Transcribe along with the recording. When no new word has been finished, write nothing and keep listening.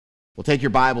Well, take your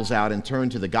Bibles out and turn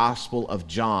to the Gospel of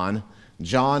John.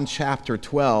 John chapter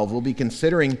 12. We'll be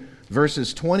considering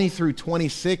verses 20 through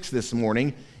 26 this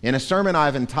morning in a sermon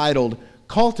I've entitled,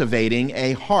 Cultivating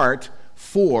a Heart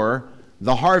for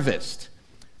the Harvest.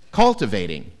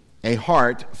 Cultivating a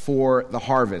Heart for the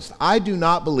Harvest. I do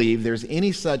not believe there's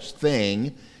any such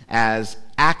thing as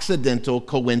accidental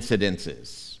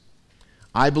coincidences.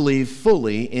 I believe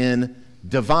fully in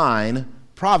divine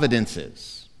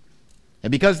providences. And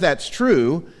because that's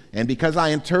true, and because I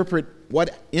interpret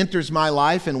what enters my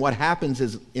life and what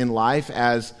happens in life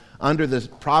as under the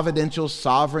providential,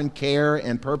 sovereign care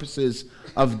and purposes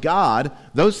of God,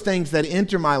 those things that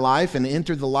enter my life and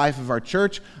enter the life of our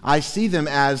church, I see them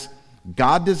as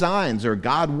God designs or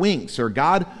God winks or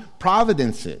God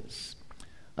providences.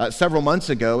 Several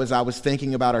months ago, as I was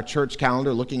thinking about our church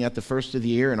calendar, looking at the first of the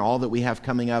year and all that we have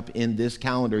coming up in this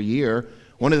calendar year,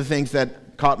 one of the things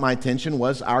that caught my attention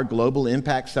was our Global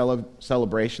Impact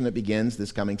celebration that begins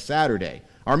this coming Saturday,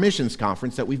 our missions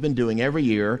conference that we've been doing every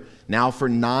year now for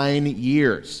 9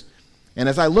 years. And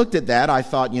as I looked at that, I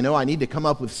thought, I need to come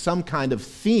up with some kind of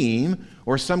theme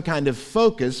or some kind of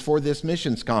focus for this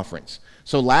missions conference.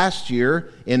 So last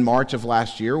year, in March of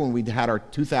last year, when we had our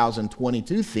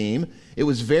 2022 theme, it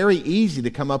was very easy to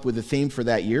come up with a theme for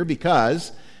that year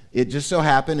because it just so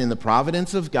happened in the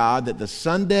providence of God that the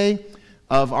Sunday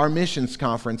of our missions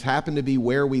conference happened to be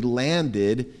where we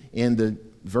landed in the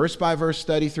verse-by-verse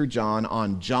study through John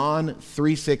on John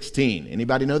 3:16.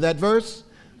 Anybody know that verse?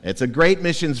 It's a great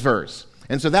missions verse.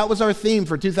 And so that was our theme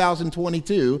for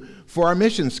 2022 for our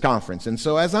missions conference. And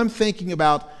so as I'm thinking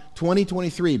about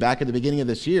 2023, back at the beginning of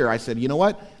this year, I said, you know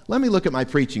what? Let me look at my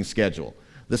preaching schedule.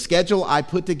 The schedule I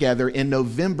put together in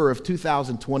November of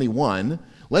 2021.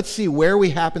 Let's see where we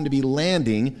happen to be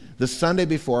landing the Sunday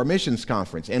before our missions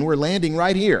conference. And we're landing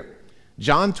right here,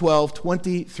 John 12,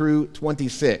 20 through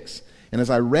 26. And as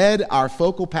I read our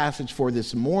focal passage for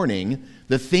this morning,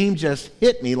 the theme just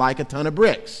hit me like a ton of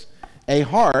bricks. A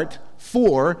heart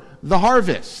for the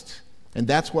harvest. And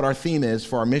that's what our theme is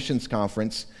for our missions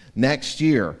conference next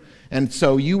year. And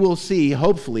so you will see,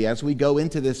 hopefully, as we go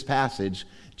into this passage,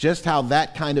 just how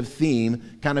that kind of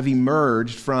theme kind of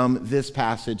emerged from this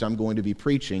passage I'm going to be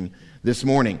preaching this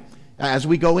morning. As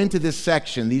we go into this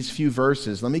section, these few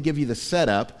verses, let me give you the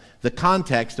setup, the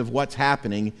context of what's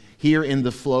happening here in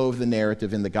the flow of the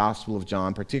narrative in the Gospel of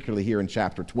John, particularly here in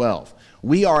chapter 12.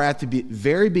 We are at the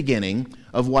very beginning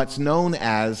of what's known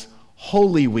as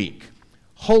Holy Week.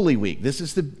 Holy Week. This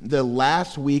is the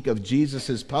last week of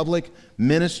Jesus' public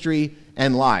ministry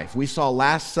and life. We saw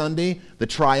last Sunday the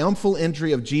triumphal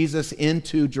entry of Jesus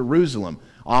into Jerusalem,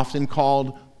 often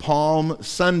called Palm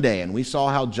Sunday. And we saw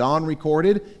how John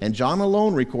recorded, and John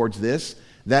alone records this,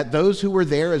 that those who were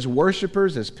there as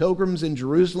worshipers, as pilgrims in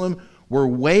Jerusalem, were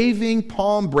waving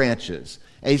palm branches,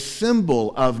 a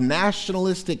symbol of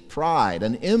nationalistic pride,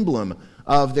 an emblem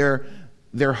of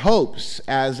their hopes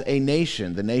as a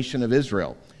nation, the nation of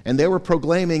Israel. And they were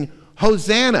proclaiming,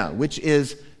 Hosanna, which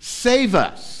is save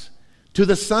us, to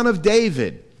the Son of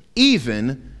David,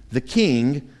 even the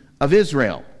King of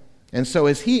Israel. And so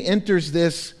as he enters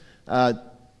this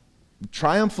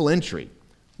triumphal entry,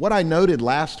 what I noted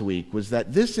last week was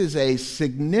that this is a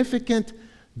significant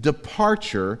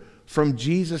departure from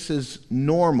Jesus'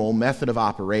 normal method of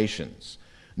operations.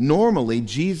 Normally,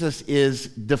 Jesus is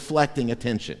deflecting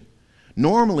attention.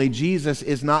 Normally, Jesus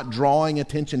is not drawing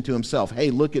attention to himself.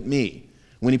 Hey, look at me.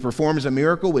 When he performs a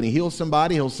miracle, when he heals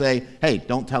somebody, he'll say, hey,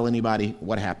 don't tell anybody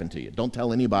what happened to you. Don't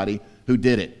tell anybody who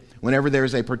did it. Whenever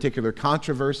there's a particular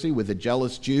controversy with the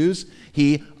jealous Jews,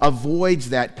 he avoids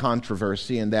that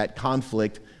controversy and that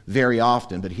conflict very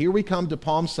often. But here we come to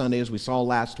Palm Sunday, as we saw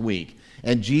last week,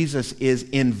 and Jesus is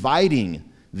inviting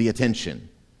the attention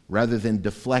rather than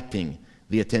deflecting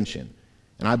the attention.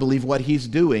 And I believe what he's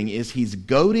doing is he's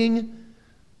goading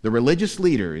the religious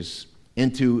leaders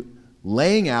into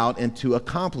laying out and to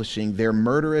accomplishing their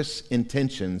murderous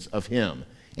intentions of him.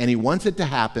 And he wants it to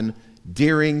happen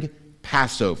during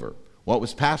Passover. What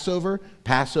was Passover?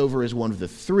 Passover is one of the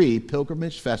 3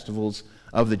 pilgrimage festivals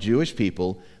of the Jewish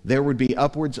people. There would be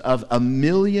upwards of 1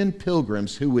 million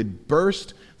pilgrims who would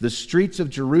burst the streets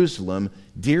of Jerusalem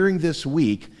during this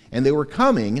week, and they were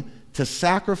coming to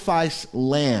sacrifice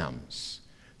lambs,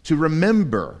 to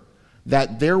remember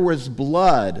that there was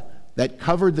blood that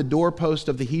covered the doorpost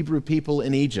of the Hebrew people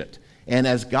in Egypt. And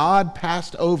as God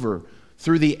passed over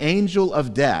through the angel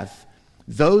of death,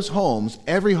 those homes,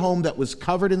 every home that was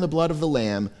covered in the blood of the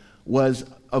Lamb, was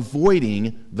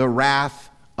avoiding the wrath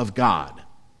of God.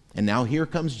 And now here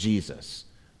comes Jesus,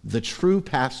 the true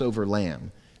Passover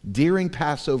Lamb, during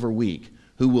Passover week,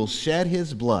 who will shed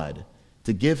his blood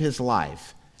to give his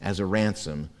life as a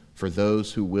ransom for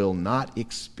those who will not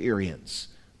experience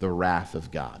the wrath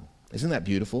of God. Isn't that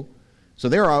beautiful? So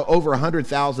there are over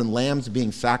 100,000 lambs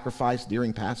being sacrificed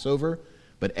during Passover,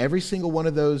 but every single one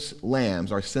of those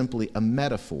lambs are simply a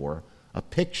metaphor, a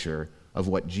picture of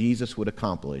what Jesus would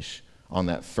accomplish on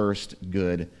that first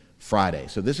Good Friday.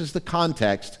 So this is the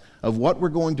context of what we're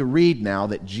going to read now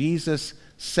that Jesus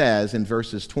says in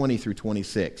verses 20 through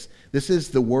 26. This is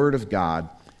the Word of God.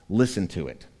 Listen to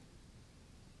it.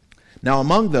 Now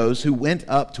among those who went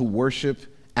up to worship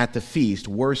at the feast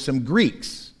were some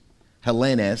Greeks,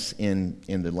 Hellenes in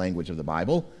the language of the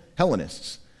Bible,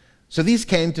 Hellenists. So these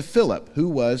came to Philip, who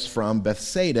was from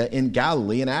Bethsaida in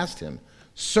Galilee, and asked him,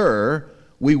 "Sir,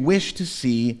 we wish to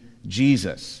see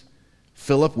Jesus."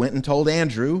 Philip went and told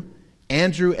Andrew.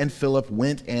 Andrew and Philip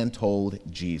went and told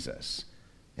Jesus.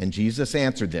 And Jesus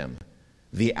answered them,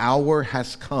 "The hour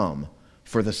has come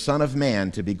for the Son of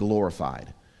Man to be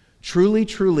glorified. Truly,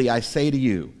 truly, I say to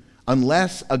you,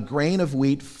 unless a grain of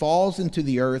wheat falls into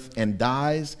the earth and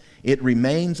dies, it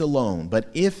remains alone. But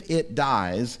if it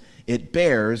dies, it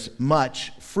bears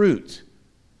much fruit.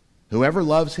 Whoever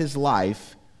loves his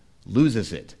life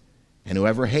loses it, and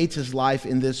whoever hates his life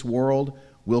in this world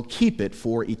will keep it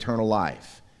for eternal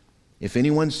life. If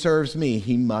anyone serves me,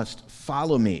 he must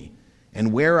follow me,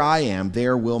 and where I am,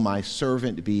 there will my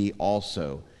servant be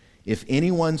also. If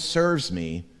anyone serves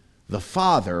me, the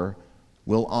Father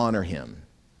will honor him."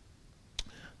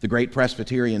 The great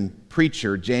Presbyterian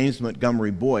preacher James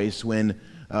Montgomery Boyce, when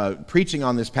preaching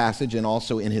on this passage and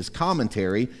also in his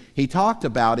commentary, he talked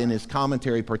about in his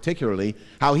commentary particularly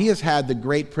how he has had the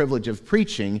great privilege of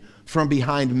preaching from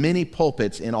behind many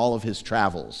pulpits in all of his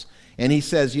travels. And he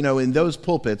says, in those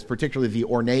pulpits, particularly the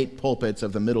ornate pulpits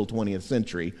of the middle 20th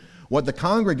century, what the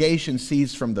congregation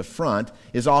sees from the front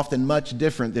is often much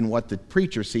different than what the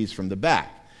preacher sees from the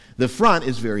back. The front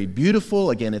is very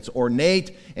beautiful. Again, it's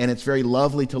ornate and it's very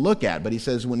lovely to look at. But he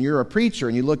says when you're a preacher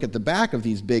and you look at the back of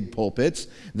these big pulpits,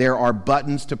 there are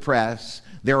buttons to press.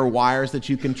 There are wires that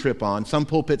you can trip on. Some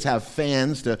pulpits have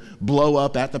fans to blow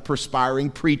up at the perspiring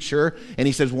preacher. And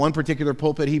he says one particular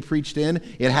pulpit he preached in,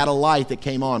 it had a light that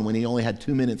came on when he only had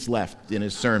 2 minutes left in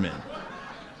his sermon.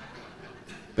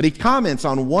 But he comments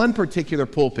on one particular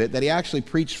pulpit that he actually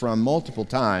preached from multiple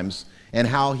times and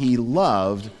how he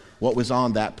loved what was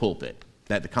on that pulpit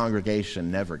that the congregation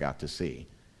never got to see.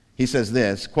 He says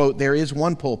this, quote, "There is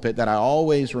one pulpit that I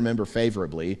always remember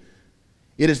favorably.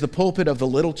 It is the pulpit of the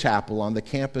little chapel on the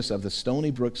campus of the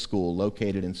Stony Brook School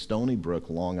located in Stony Brook,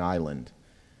 Long Island.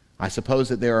 I suppose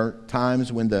that there are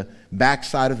times when the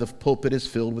backside of the pulpit is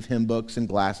filled with hymn books and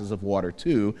glasses of water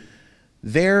too.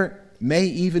 There may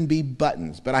even be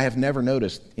buttons, but I have never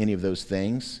noticed any of those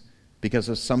things because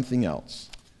of something else.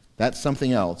 That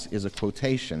something else is a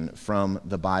quotation from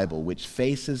the Bible, which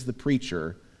faces the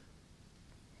preacher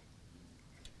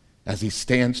as he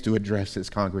stands to address his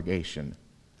congregation.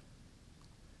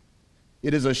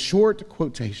 It is a short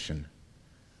quotation,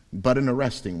 but an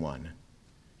arresting one.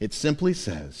 It simply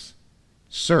says,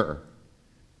 'Sir,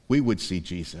 we would see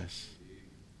Jesus.'"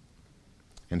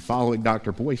 And following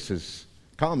Dr. Boyce's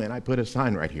comment, I put a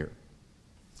sign right here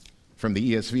from the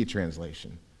ESV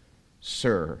translation,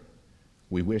 "Sir,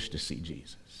 we wish to see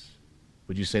Jesus."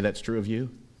 Would you say that's true of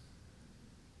you?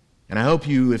 And I hope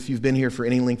if you've been here for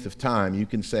any length of time, you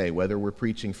can say, whether we're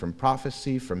preaching from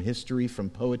prophecy, from history, from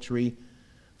poetry,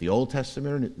 the Old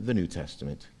Testament or the New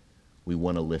Testament, we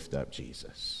want to lift up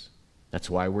Jesus. That's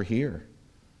why we're here.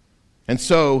 And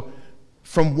so,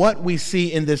 from what we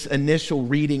see in this initial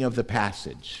reading of the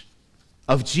passage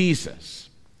of Jesus,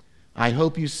 I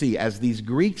hope you see, as these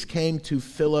Greeks came to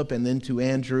Philip and then to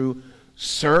Andrew,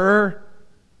 "Sir,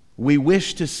 we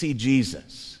wish to see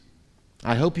Jesus."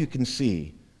 I hope you can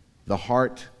see the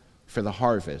heart for the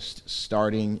harvest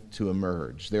starting to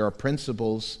emerge. There are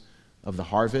principles of the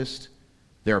harvest.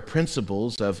 There are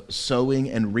principles of sowing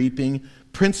and reaping,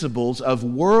 principles of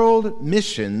world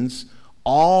missions,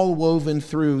 all woven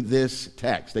through this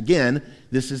text. Again,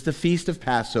 this is the Feast of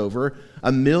Passover.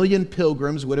 1 million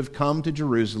pilgrims would have come to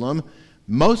Jerusalem,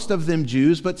 most of them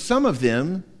Jews, but some of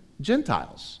them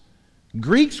Gentiles.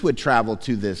 Greeks would travel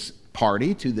to this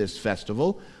party, to this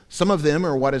festival. Some of them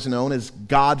are what is known as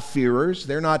God-fearers.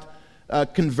 They're not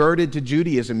converted to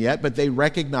Judaism yet, but they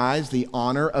recognize the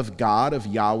honor of God, of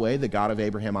Yahweh, the God of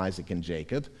Abraham, Isaac, and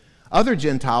Jacob. Other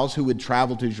Gentiles who would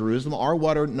travel to Jerusalem are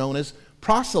what are known as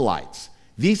proselytes.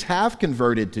 These have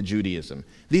converted to Judaism.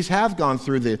 These have gone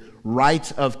through the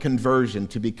rites of conversion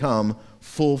to become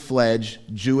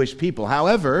full-fledged Jewish people.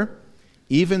 However,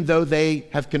 even though they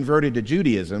have converted to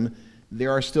Judaism,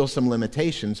 there are still some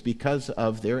limitations because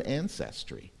of their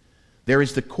ancestry. There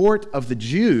is the court of the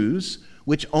Jews,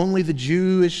 which only the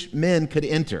Jewish men could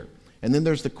enter. And then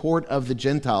there's the court of the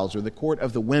Gentiles, or the court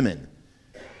of the women.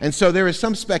 And so there is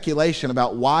some speculation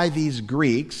about why these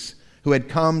Greeks who had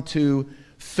come to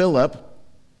Philip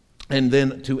and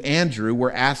then to Andrew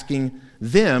were asking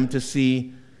them to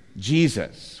see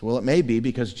Jesus. Well, it may be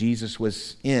because Jesus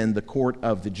was in the court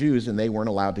of the Jews and they weren't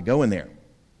allowed to go in there.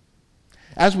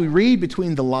 As we read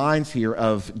between the lines here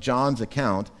of John's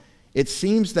account, it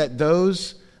seems that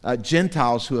those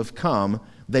Gentiles who have come,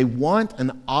 they want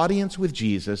an audience with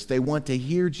Jesus, they want to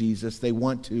hear Jesus, they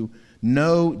want to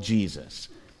know Jesus.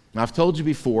 Now, I've told you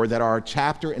before that our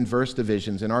chapter and verse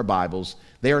divisions in our Bibles,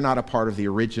 they are not a part of the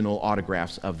original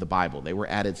autographs of the Bible. They were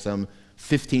added some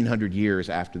 1,500 years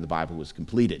after the Bible was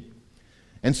completed.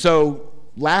 And so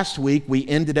last week we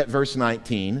ended at verse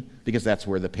 19 because that's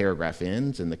where the paragraph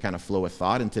ends and the kind of flow of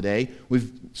thought. And today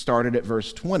we've started at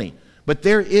verse 20. But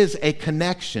there is a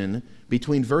connection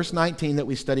between verse 19 that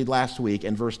we studied last week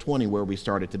and verse 20 where we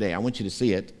started today. I want you to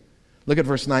see it. Look at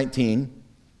verse 19.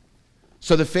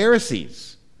 So the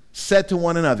Pharisees said to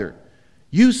one another,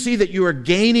 "You see that you are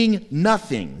gaining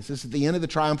nothing." This is at the end of the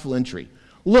triumphal entry.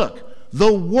 "Look,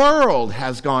 the world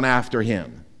has gone after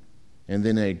him." And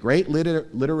then a great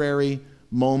literary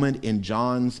moment in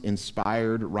John's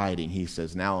inspired writing, he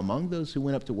says, "Now among those who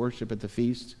went up to worship at the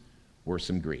feast were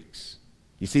some Greeks."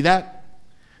 You see that?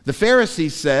 The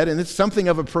Pharisees said, and it's something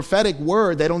of a prophetic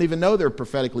word, they don't even know they're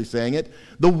prophetically saying it,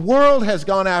 "The world has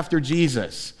gone after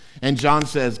Jesus." And John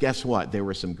says, guess what? There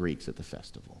were some Greeks at the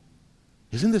festival.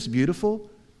 Isn't this beautiful?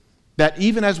 That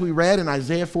even as we read in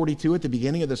Isaiah 42 at the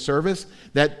beginning of the service,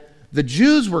 that the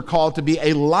Jews were called to be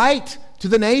a light to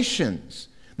the nations.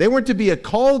 They weren't to be a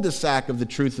cul-de-sac of the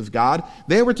truth of God.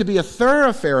 They were to be a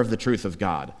thoroughfare of the truth of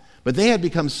God. But they had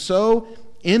become so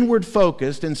inward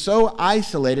focused and so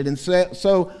isolated and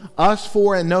so us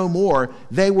for and no more,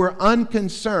 they were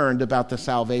unconcerned about the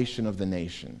salvation of the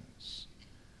nations.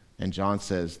 And John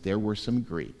says there were some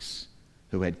Greeks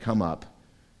who had come up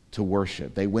to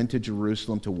worship. They went to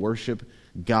Jerusalem to worship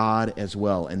God as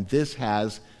well. And this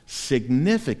has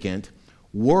significant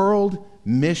world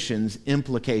missions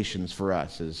implications for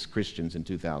us as Christians in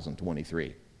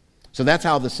 2023. So that's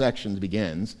how the section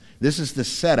begins. This is the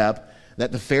setup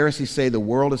that the Pharisees say the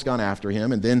world has gone after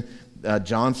him. And then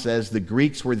John says the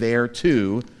Greeks were there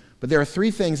too. But there are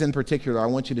three things in particular I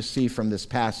want you to see from this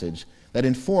passage that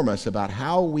inform us about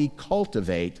how we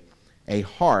cultivate a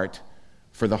heart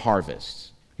for the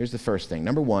harvest. Here's the first thing.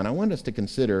 Number one, I want us to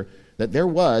consider that there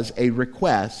was a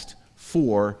request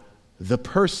for the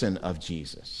person of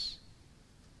Jesus.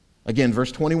 Again,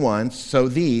 verse 21, so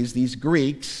these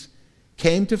Greeks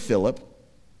came to Philip,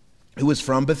 who was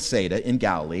from Bethsaida in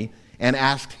Galilee, and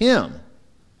asked him,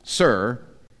 "Sir,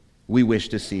 we wish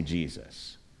to see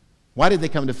Jesus." Why did they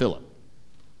come to Philip?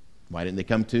 Why didn't they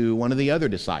come to one of the other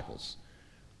disciples?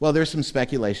 Well, there's some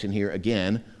speculation here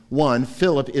again. One,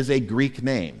 Philip is a Greek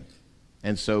name.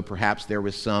 And so perhaps there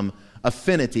was some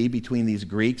affinity between these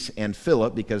Greeks and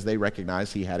Philip because they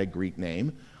recognized he had a Greek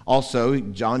name. Also,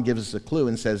 John gives us a clue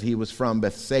and says he was from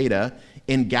Bethsaida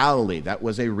in Galilee. That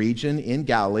was a region in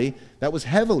Galilee that was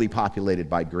heavily populated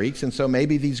by Greeks. And so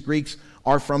maybe these Greeks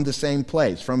are from the same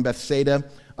place, from Bethsaida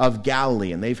of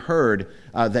Galilee. And they've heard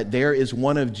that there is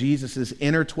one of Jesus'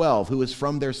 inner 12 who is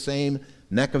from their same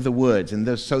neck of the woods.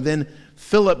 And so then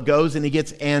Philip goes and he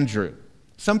gets Andrew.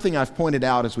 Something I've pointed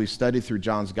out as we've studied through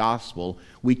John's gospel,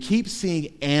 we keep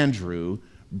seeing Andrew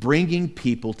bringing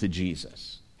people to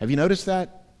Jesus. Have you noticed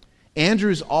that?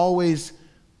 Andrew's always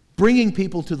bringing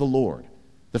people to the Lord.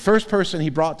 The first person he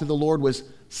brought to the Lord was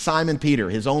Simon Peter,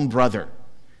 his own brother.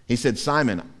 He said,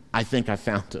 "Simon, I think I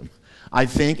found him. I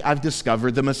think I've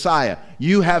discovered the Messiah.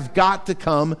 You have got to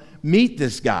come meet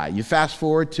this guy." You fast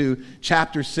forward to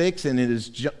chapter 6, and it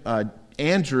is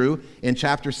Andrew in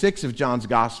chapter 6 of John's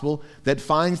gospel that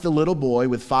finds the little boy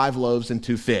with 5 loaves and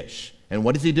 2 fish. And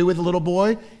what does he do with the little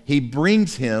boy? He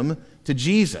brings him to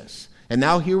Jesus. And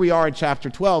now here we are in chapter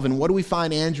 12, and what do we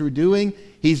find Andrew doing?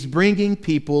 He's bringing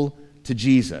people to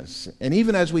Jesus. And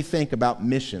even as we think about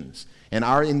missions and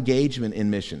our engagement in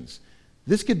missions,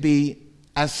 this could be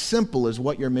as simple as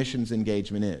what your missions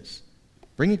engagement is.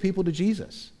 Bringing people to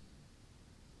Jesus.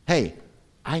 Hey,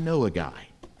 I know a guy.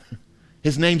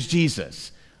 His name's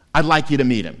Jesus. I'd like you to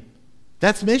meet him.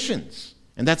 That's missions.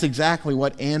 And that's exactly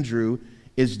what Andrew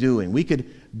is doing. We could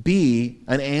be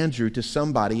an Andrew to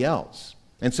somebody else.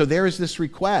 And so there is this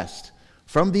request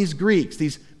from these Greeks,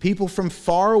 these people from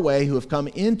far away who have come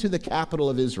into the capital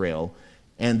of Israel,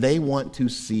 and they want to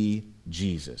see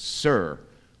Jesus. "Sir,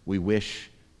 we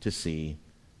wish to see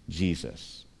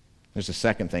Jesus." There's a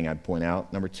second thing I'd point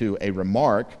out. Number 2, a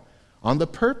remark on the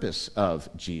purpose of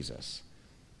Jesus.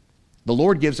 The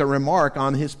Lord gives a remark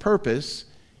on his purpose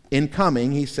in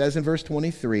coming. He says in verse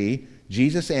 23,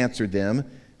 Jesus answered them,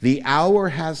 "The hour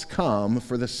has come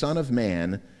for the Son of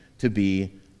Man to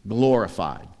be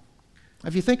glorified."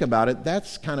 If you think about it,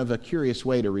 that's kind of a curious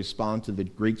way to respond to the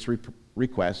Greeks'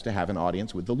 request to have an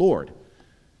audience with the Lord.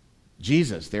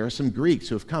 Jesus, there are some Greeks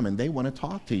who have come and they want to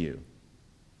talk to you.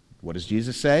 What does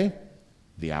Jesus say?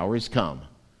 The hour has come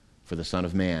for the Son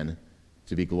of Man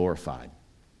to be glorified.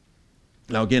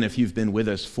 Now again, if you've been with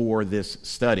us for this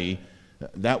study,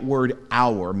 that word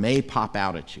hour may pop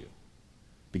out at you,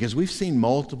 because we've seen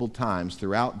multiple times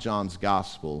throughout John's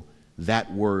gospel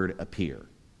that word appear.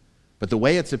 But the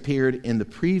way it's appeared in the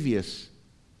previous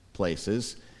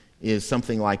places is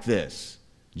something like this.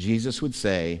 Jesus would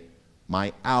say,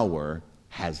 "My hour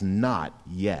has not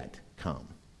yet come."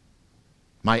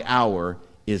 My hour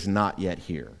is not yet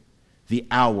here. The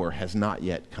hour has not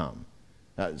yet come.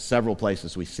 Several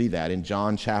places we see that. In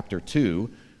John chapter 2,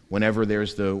 whenever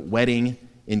there's the wedding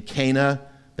in Cana,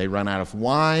 they run out of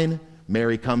wine.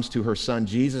 Mary comes to her son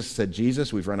Jesus, said,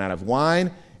 "Jesus, we've run out of wine."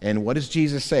 And what does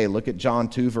Jesus say? Look at John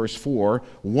 2, verse 4.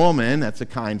 "Woman," that's a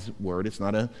kind word, it's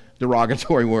not a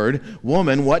derogatory word.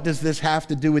 "Woman, what does this have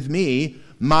to do with me?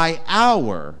 My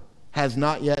hour has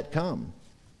not yet come."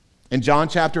 In John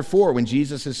chapter 4, when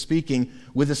Jesus is speaking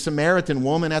with a Samaritan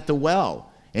woman at the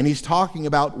well, and he's talking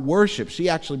about worship, she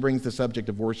actually brings the subject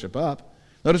of worship up.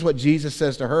 Notice what Jesus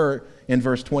says to her in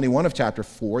verse 21 of chapter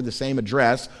 4, the same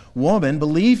address. "Woman,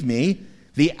 believe me,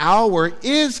 the hour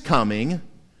is coming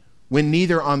when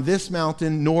neither on this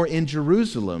mountain nor in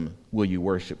Jerusalem will you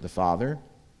worship the Father."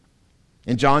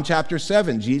 In John chapter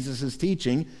 7, Jesus is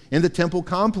teaching in the temple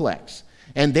complex.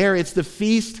 And there it's the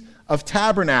Feast of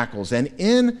Tabernacles. And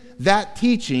in that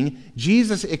teaching,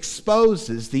 Jesus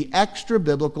exposes the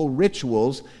extra-biblical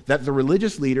rituals that the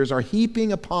religious leaders are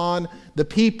heaping upon the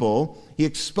people. He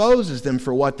exposes them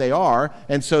for what they are.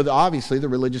 And so obviously the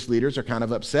religious leaders are kind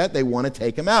of upset. They want to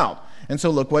take him out. And so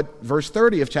look what verse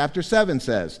 30 of chapter 7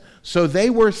 says. "So they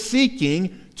were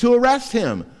seeking to arrest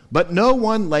him, but no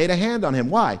one laid a hand on him."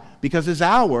 Why? Because his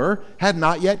hour had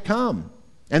not yet come.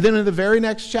 And then in the very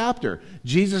next chapter,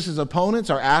 Jesus' opponents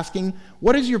are asking,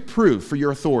 what is your proof for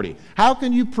your authority? How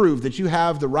can you prove that you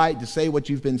have the right to say what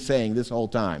you've been saying this whole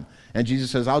time? And Jesus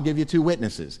says, I'll give you two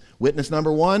witnesses. Witness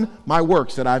number one, my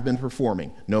works that I've been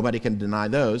performing. Nobody can deny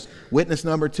those. Witness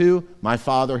number two, my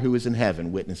Father who is in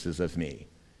heaven witnesses of me.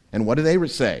 And what do they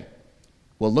say?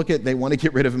 Well, they want to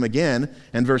get rid of him again.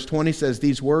 And verse 20 says,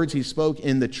 "These words he spoke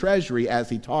in the treasury as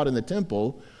he taught in the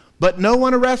temple, but no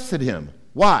one arrested him."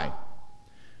 Why?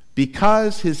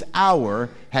 Because his hour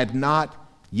had not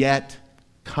yet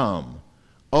come.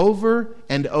 Over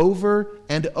and over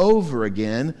and over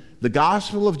again, the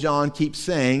Gospel of John keeps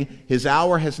saying, his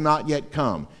hour has not yet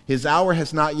come. His hour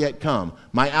has not yet come.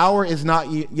 My hour is not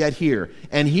yet here.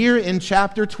 And here in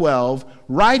chapter 12,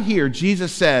 right here,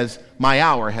 Jesus says, my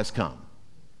hour has come.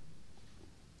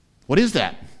 What is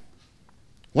that?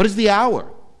 What is the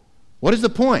hour? What is the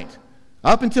point?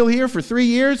 Up until here for 3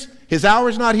 years, his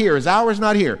hour's not here. His hour's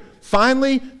not here.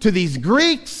 Finally, to these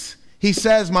Greeks, he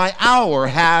says, my hour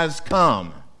has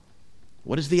come.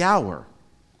 What is the hour?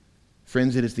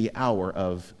 Friends, it is the hour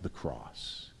of the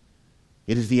cross.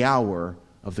 It is the hour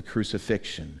of the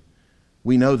crucifixion.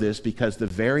 We know this because the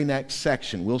very next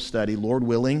section we'll study, Lord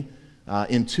willing,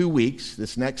 in 2 weeks.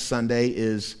 This next Sunday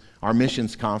is our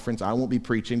missions conference. I won't be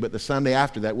preaching, but the Sunday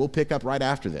after that, we'll pick up right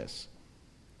after this.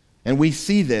 And we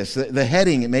see this. The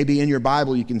heading, it may be in your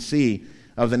Bible, you can see,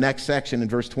 of the next section in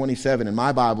verse 27. In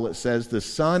my Bible, it says, the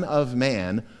Son of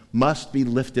Man must be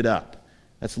lifted up.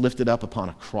 That's lifted up upon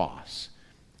a cross.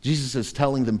 Jesus is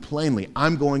telling them plainly,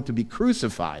 I'm going to be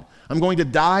crucified. I'm going to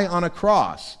die on a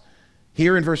cross.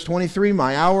 Here in verse 23,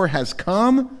 my hour has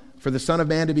come for the Son of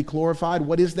Man to be glorified.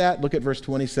 What is that? Look at verse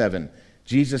 27.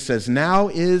 Jesus says, now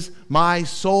is my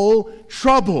soul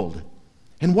troubled.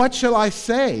 And what shall I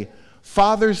say?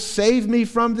 Father, save me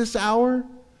from this hour.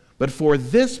 But for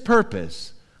this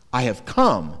purpose, I have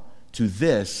come to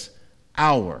this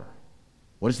hour.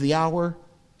 What is the hour?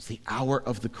 It's the hour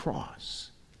of the cross.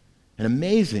 And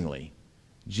amazingly,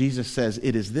 Jesus says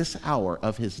it is this hour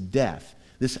of his death,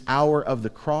 this hour of the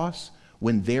cross,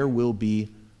 when there will be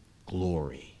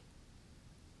glory.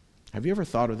 Have you ever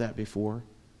thought of that before?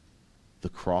 The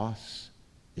cross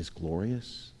is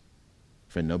glorious?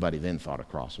 Friend, nobody then thought a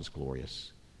cross was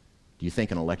glorious. Do you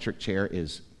think an electric chair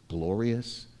is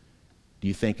glorious? Do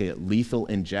you think a lethal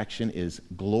injection is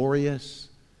glorious?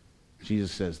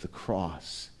 Jesus says the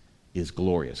cross is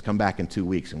glorious. Come back in 2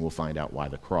 weeks and we'll find out why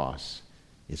the cross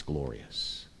is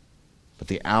glorious. But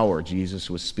the hour Jesus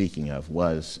was speaking of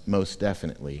was most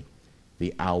definitely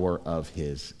the hour of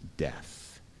his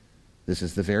death. This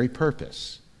is the very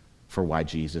purpose for why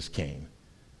Jesus came.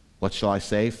 What shall I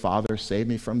say? Father, save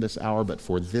me from this hour, but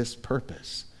for this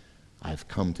purpose I've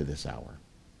come to this hour.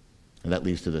 And that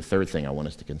leads to the third thing I want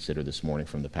us to consider this morning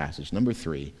from the passage. Number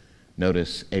 3,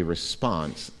 notice a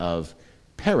response of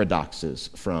paradoxes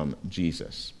from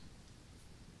Jesus.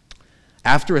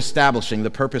 After establishing the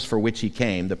purpose for which he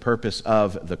came, the purpose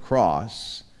of the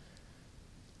cross,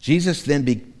 Jesus then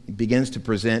begins to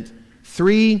present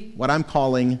 3, what I'm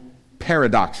calling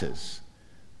paradoxes.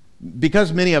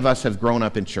 Because many of us have grown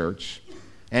up in church,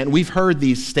 and we've heard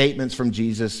these statements from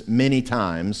Jesus many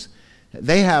times,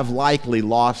 they have likely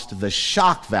lost the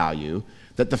shock value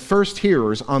that the first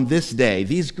hearers on this day,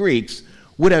 these Greeks,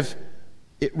 would have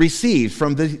received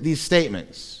from these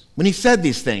statements. When he said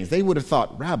these things, they would have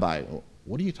thought, Rabbi,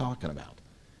 what are you talking about?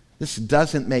 This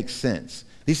doesn't make sense.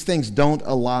 These things don't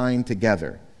align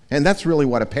together. And that's really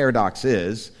what a paradox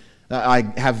is. I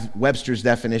have Webster's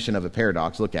definition of a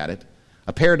paradox. Look at it.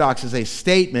 A paradox is a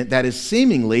statement that is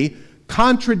seemingly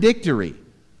contradictory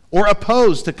or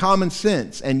opposed to common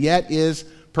sense, and yet is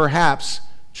perhaps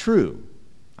true.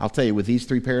 I'll tell you, with these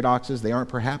 3 paradoxes, they aren't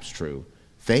perhaps true.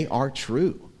 They are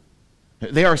true.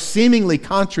 They are seemingly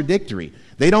contradictory.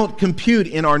 They don't compute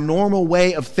in our normal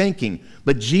way of thinking,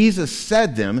 but Jesus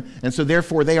said them, and so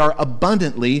therefore they are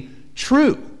abundantly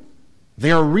true.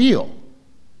 They are real.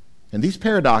 And these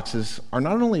paradoxes are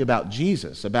not only about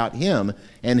Jesus, about him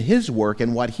and his work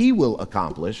and what he will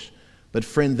accomplish, but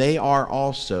friend, they are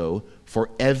also for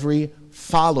every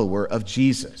follower of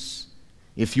Jesus.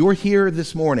 If you're here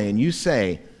this morning and you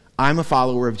say, I'm a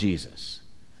follower of Jesus,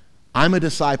 I'm a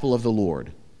disciple of the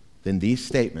Lord, then these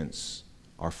statements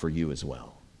are for you as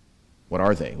well. What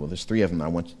are they? Well, there's 3 of them I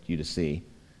want you to see.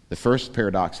 The first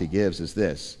paradox he gives is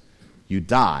this: you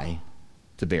die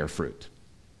to bear fruit.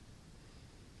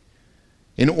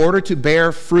 In order to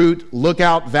bear fruit,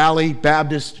 Lookout Valley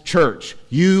Baptist Church,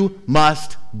 you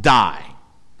must die.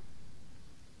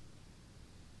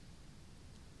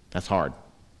 That's hard.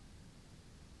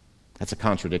 That's a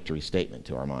contradictory statement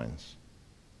to our minds.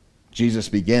 Jesus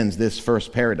begins this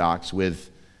first paradox with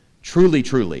truly,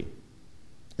 truly.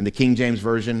 In the King James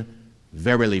Version,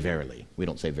 verily, verily. We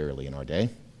don't say verily in our day.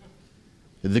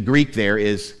 The Greek there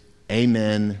is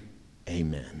amen,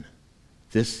 amen.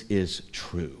 This is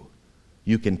true.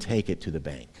 You can take it to the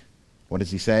bank. What does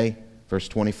he say? Verse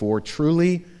 24,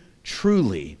 truly,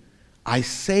 truly, I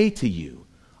say to you,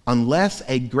 unless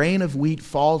a grain of wheat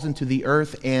falls into the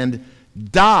earth and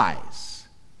dies,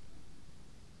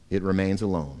 it remains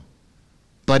alone.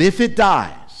 But if it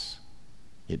dies,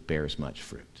 it bears much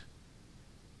fruit.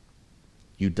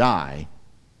 You die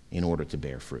in order to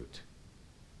bear fruit.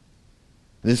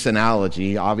 This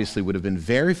analogy obviously would have been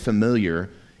very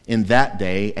familiar in that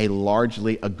day, a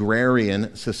largely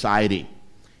agrarian society.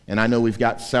 And I know we've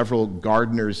got several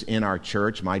gardeners in our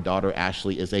church. My daughter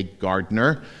Ashley is a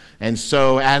gardener. And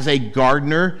so as a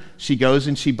gardener, she goes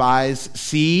and she buys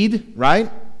seed,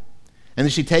 right? And then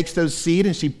she takes those seed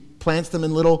and she plants them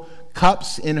in little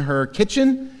cups in her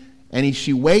kitchen. And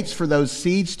she waits for those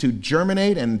seeds to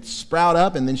germinate and sprout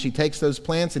up. And then she takes those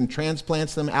plants and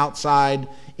transplants them outside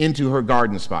into her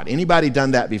garden spot. Anybody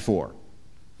done that before?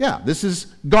 Yeah, this is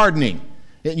gardening.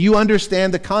 You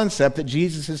understand the concept that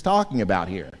Jesus is talking about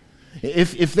here.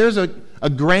 If there's a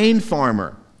grain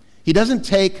farmer, he doesn't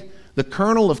take the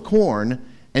kernel of corn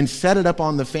and set it up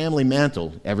on the family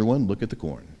mantle. Everyone, look at the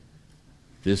corn.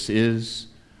 This is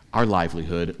our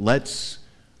livelihood. Let's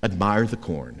admire the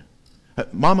corn.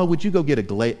 Mama, would you go get a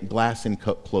glass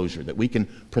enclosure that we can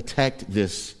protect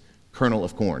this kernel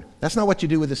of corn? That's not what you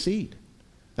do with a seed.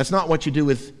 That's not what you do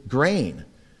with grain.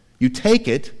 You take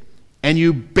it and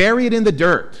you bury it in the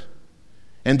dirt.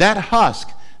 And that husk,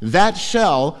 that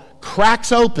shell,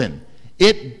 cracks open.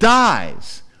 It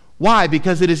dies. Why?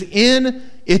 Because it is in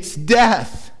its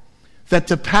death that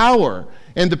the power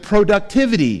and the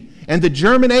productivity and the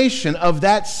germination of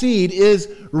that seed is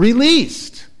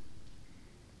released.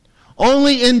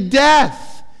 Only in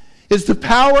death is the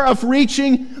power of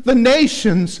reaching the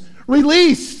nations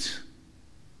released.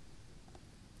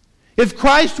 If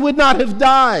Christ would not have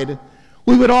died,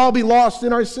 we would all be lost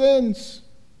in our sins.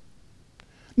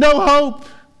 No hope.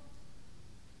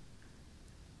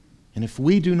 And if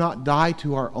we do not die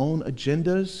to our own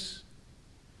agendas,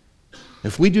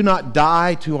 if we do not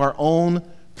die to our own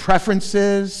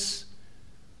preferences,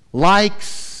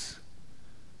 likes,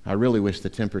 I really wish the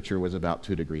temperature was about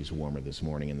 2 degrees warmer this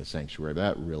morning in the sanctuary.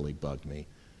 That really bugged me.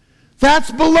 That's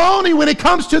baloney when it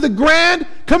comes to the Grand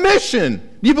Commission.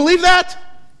 Do you believe that?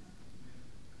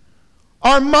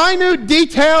 Our minute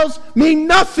details mean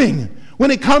nothing when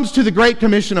it comes to the Great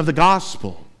Commission of the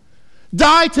gospel.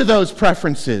 Die to those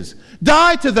preferences.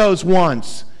 Die to those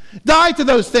wants. Die to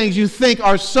those things you think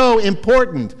are so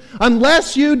important.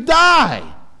 Unless you die,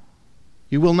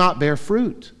 you will not bear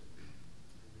fruit.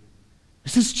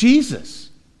 This is Jesus.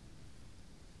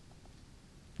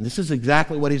 And this is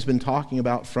exactly what he's been talking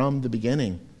about from the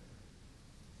beginning.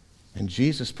 And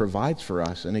Jesus provides for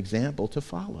us an example to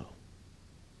follow.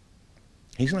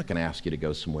 He's not going to ask you to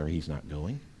go somewhere he's not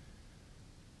going.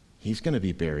 He's going to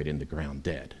be buried in the ground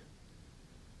dead.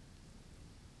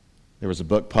 There was a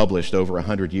book published over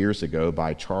 100 years ago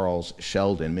by Charles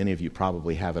Sheldon. Many of you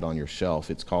probably have it on your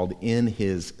shelf. It's called In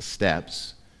His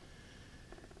Steps.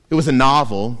 It was a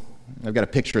novel. I've got a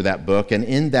picture of that book. And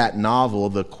in that novel,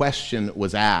 the question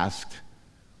was asked,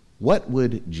 what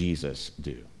would Jesus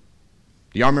do?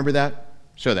 Do y'all remember that?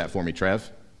 Show that for me, Trev.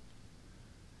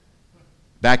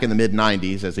 Back in the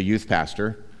mid-90s, as a youth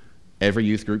pastor, every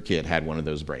youth group kid had one of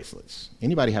those bracelets.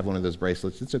 Anybody have one of those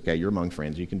bracelets? It's okay. You're among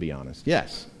friends. You can be honest.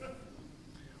 Yes.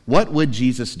 What would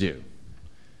Jesus do?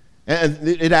 And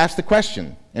it asked the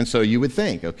question. And so you would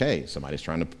think, okay, somebody's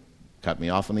trying to cut me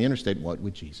off on the interstate. What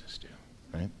would Jesus do?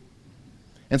 Right?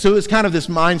 And so it was kind of this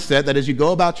mindset that as you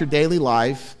go about your daily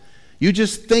life, you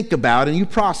just think about and you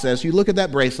process, you look at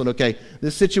that bracelet, okay,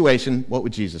 this situation, what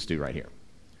would Jesus do right here?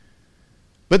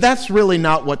 But that's really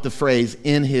not what the phrase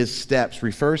in his steps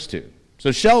refers to.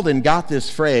 So Sheldon got this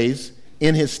phrase,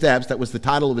 in his steps, that was the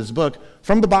title of his book,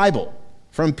 from the Bible.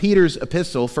 From Peter's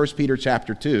epistle, 1 Peter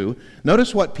chapter 2,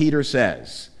 notice what Peter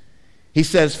says. He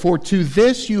says, for to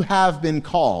this you have been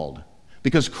called,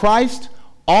 because Christ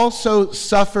also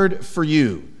suffered for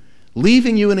you,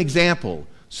 leaving you an example,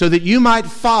 so that you might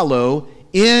follow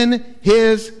in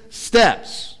his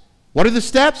steps. What are the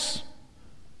steps?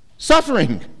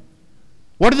 Suffering.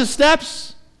 What are the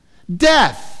steps?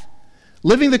 Death.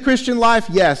 Living the Christian life,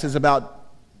 yes, is about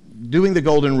doing the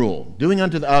golden rule, doing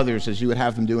unto the others as you would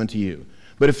have them do unto you.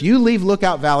 But if you leave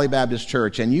Lookout Valley Baptist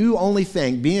Church and you only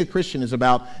think being a Christian is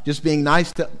about just being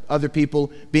nice to other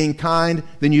people, being kind,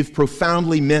 then you've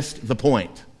profoundly missed the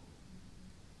point.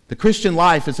 The Christian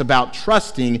life is about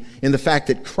trusting in the fact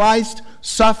that Christ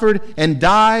suffered and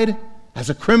died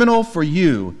as a criminal for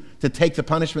you to take the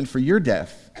punishment for your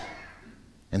death,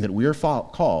 and that we are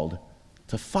called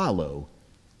to follow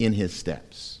in his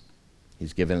steps.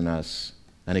 He's given us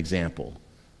an example.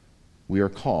 We are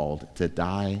called to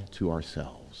die to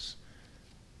ourselves.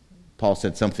 Paul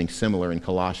said something similar in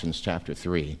Colossians chapter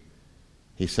 3.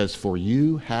 He says, for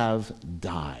you have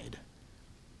died,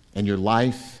 and your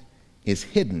life is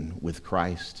hidden with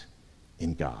Christ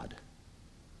in God.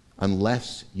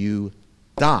 Unless you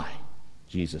die,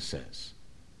 Jesus says,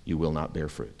 you will not bear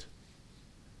fruit.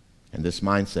 And this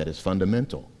mindset is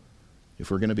fundamental if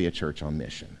we're going to be a church on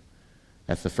mission.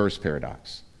 That's the first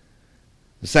paradox.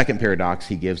 The second paradox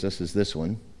he gives us is this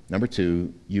one. Number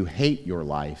 2, you hate your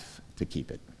life to keep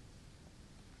it.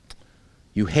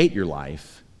 You hate your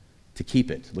life to keep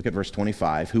it. Look at verse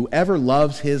 25. Whoever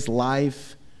loves his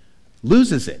life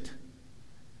loses it.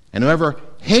 And whoever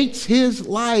hates his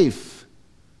life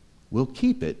will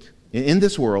keep it, in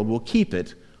this world, will keep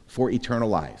it for eternal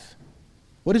life.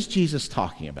 What is Jesus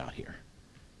talking about here?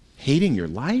 Hating your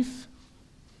life?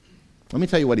 Let me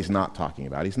tell you what he's not talking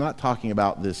about. He's not talking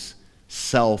about this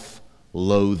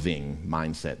self-loathing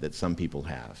mindset that some people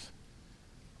have.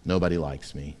 Nobody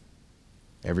likes me.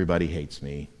 Everybody hates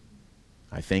me.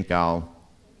 I think I'll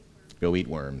go eat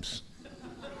worms.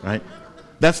 Right?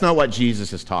 That's not what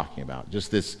Jesus is talking about.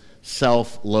 Just this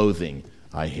self-loathing.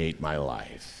 I hate my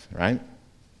life. Right?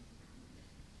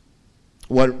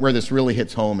 Where this really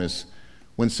hits home is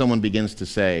when someone begins to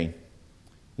say,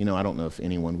 I don't know if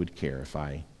anyone would care if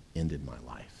I ended my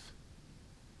life.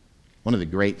 One of the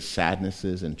great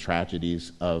sadnesses and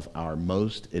tragedies of our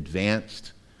most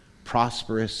advanced,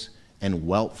 prosperous, and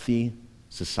wealthy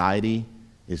society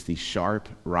is the sharp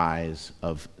rise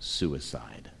of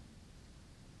suicide.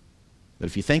 But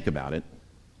if you think about it,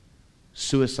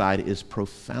 suicide is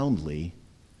profoundly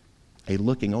a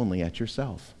looking only at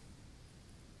yourself.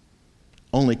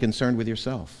 Only concerned with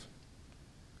yourself.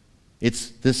 It's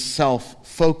this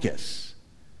self-focus.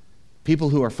 People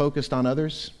who are focused on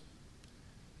others,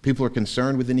 people who are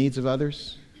concerned with the needs of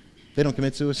others, they don't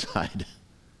commit suicide.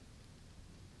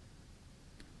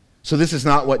 So this is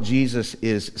not what Jesus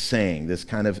is saying, this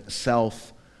kind of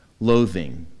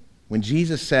self-loathing. When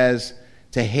Jesus says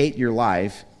to hate your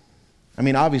life,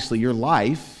 obviously your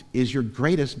life is your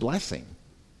greatest blessing.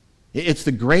 It's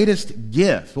the greatest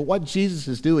gift. But what Jesus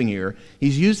is doing here,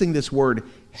 he's using this word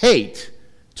hate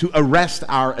to arrest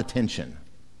our attention,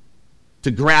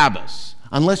 to grab us.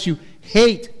 Unless you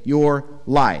hate your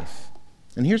life,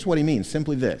 And here's what he means,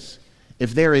 simply this.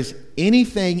 If there is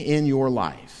anything in your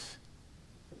life,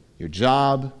 your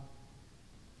job,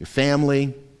 your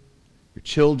family, your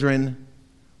children,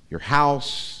 your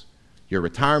house, your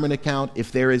retirement account,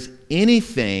 if there is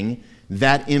anything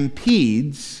that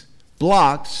impedes,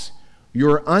 blocks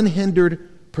your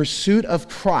unhindered pursuit of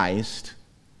Christ,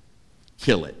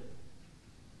 kill it.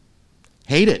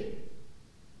 Hate it.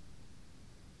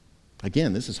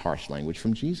 Again, this is harsh language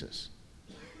from Jesus.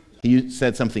 He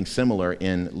said something similar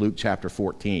in Luke chapter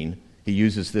 14. He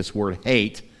uses this word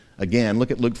hate. Again,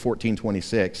 look at Luke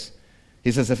 14:26.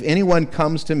 He says, if anyone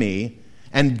comes to me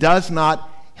and does not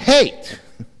hate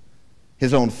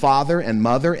his own father and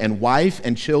mother and wife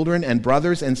and children and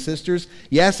brothers and sisters,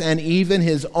 yes, and even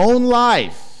his own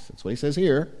life, that's what he says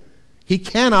here, he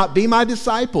cannot be my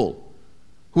disciple.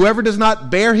 Whoever does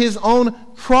not bear his own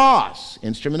cross,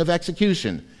 instrument of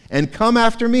execution, and come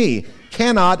after me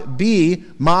cannot be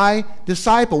my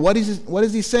disciple. What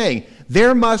is he saying?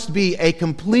 There must be a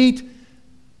complete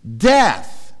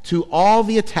death to all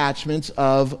the attachments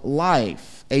of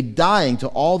life, a dying to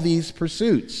all these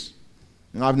pursuits.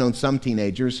 Now, I've known some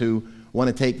teenagers who want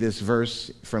to take this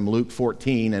verse from Luke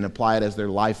 14 and apply it as their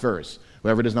life verse.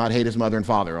 Whoever does not hate his mother and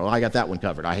father. Oh, I got that one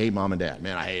covered. I hate mom and dad.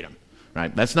 Man, I hate them.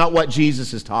 Right? That's not what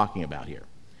Jesus is talking about here.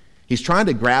 He's trying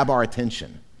to grab our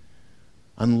attention.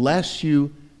 Unless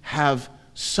you have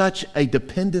such a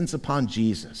dependence upon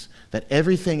Jesus that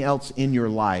everything else in your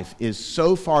life is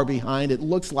so far behind, it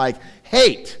looks like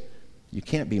hate, you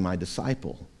can't be my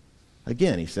disciple.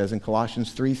 Again, he says in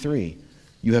Colossians 3:3,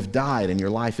 you have died and your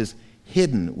life is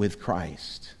hidden with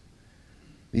Christ.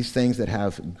 These things that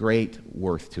have great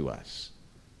worth to us.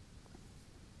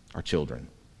 Our children,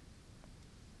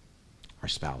 our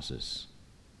spouses,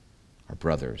 our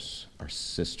brothers, our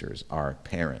sisters, our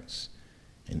parents,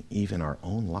 and even our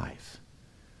own life.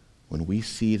 When we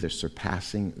see the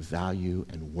surpassing value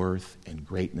and worth and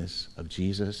greatness of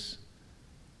Jesus,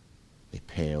 they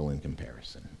pale in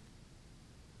comparison.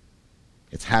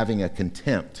 It's having a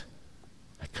contempt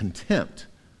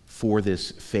for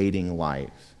this fading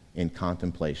life in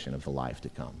contemplation of the life to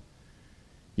come.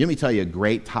 Let me tell you a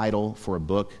great title for a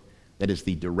book that is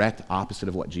the direct opposite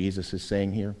of what Jesus is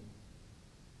saying here.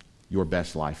 Your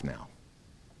Best Life Now.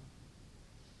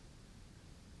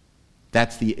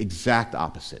 That's the exact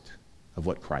opposite of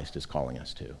what Christ is calling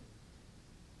us to.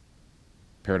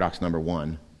 Paradox number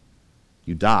one,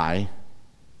 you die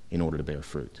in order to bear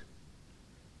fruit.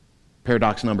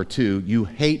 Paradox number two, you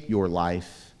hate your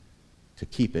life to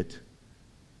keep it.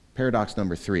 Paradox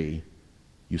number three,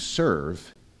 you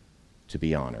serve to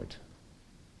be honored.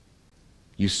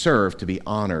 You serve to be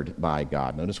honored by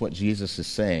God. Notice what Jesus is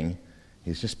saying.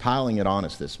 He's just piling it on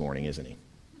us this morning, isn't he?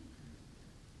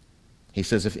 He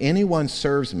says, if anyone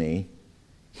serves me,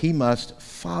 he must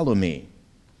follow me.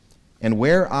 And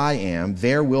where I am,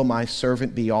 there will my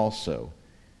servant be also.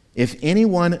 If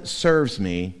anyone serves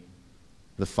me,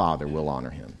 the Father will honor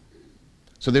him.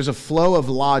 So there's a flow of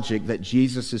logic that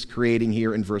Jesus is creating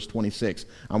here in verse 26.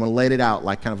 I'm going to lay it out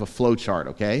like kind of a flow chart,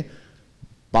 okay?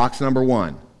 Box number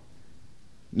one.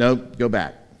 No, go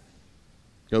back.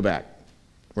 Go back.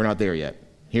 We're not there yet.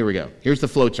 Here we go. Here's the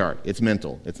flow chart. It's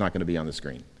mental. It's not going to be on the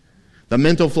screen. The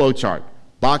mental flow chart.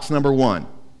 Box number one.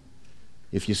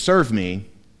 If you serve me,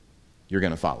 you're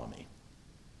going to follow me.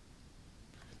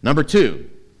 Number two,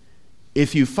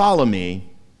 if you follow me,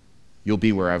 you'll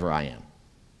be wherever I am.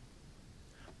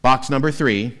 Box number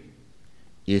three,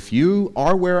 if you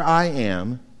are where I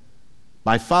am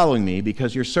by following me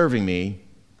because you're serving me,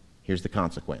 here's the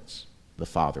consequence. The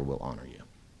Father will honor you.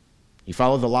 You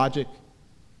follow the logic?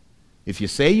 If you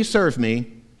say you serve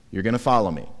me, you're going to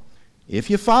follow me. If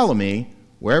you follow me,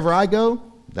 wherever I go,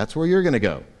 that's where you're going to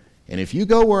go. And if you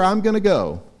go where I'm going to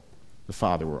go, the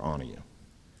Father will honor you.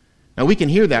 Now we can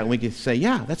hear that and we can say,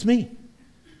 yeah, that's me.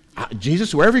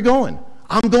 Jesus, wherever you're going,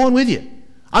 I'm going with you.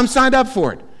 I'm signed up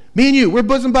for it. Me and you, we're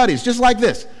bosom buddies, just like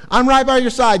this. I'm right by your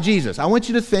side, Jesus. I want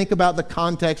you to think about the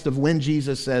context of when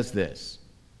Jesus says this.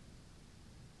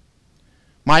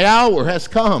 My hour has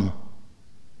come.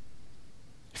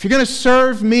 If you're going to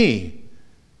serve me,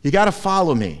 you got to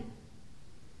follow me.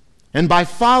 And by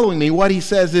following me, what he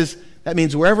says is, that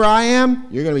means wherever I am,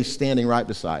 you're going to be standing right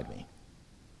beside me.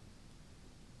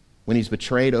 When he's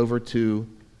betrayed over to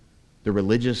the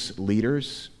religious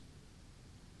leaders,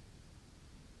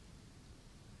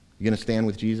 you're going to stand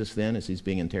with Jesus then as he's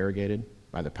being interrogated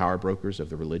by the power brokers of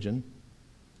the religion?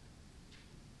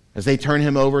 As they turn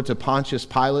him over to Pontius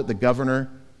Pilate, the governor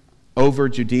over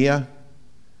Judea,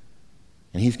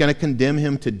 and he's going to condemn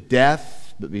him to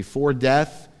death, but before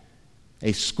death,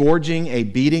 a scourging, a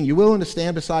beating. You willing to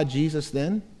stand beside Jesus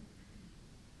then?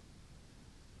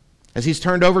 as he's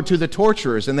turned over to the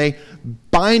torturers, and they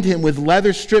bind him with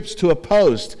leather strips to a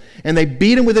post, and they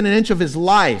beat him within an inch of his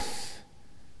life.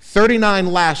 39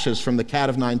 lashes from the cat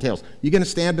of nine tails. You going to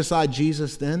stand beside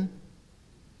Jesus then?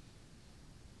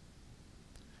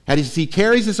 As he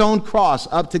carries his own cross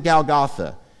up to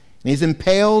Golgotha, and he's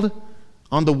impaled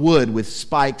on the wood with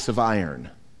spikes of iron,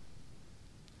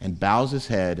 and bows his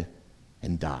head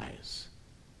and dies.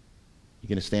 You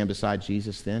going to stand beside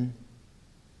Jesus then?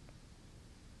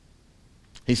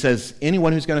 He says,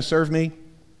 anyone who's going to serve me,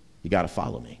 you got to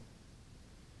follow me.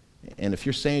 And if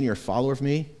you're saying you're a follower of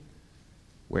me,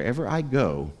 wherever I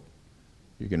go,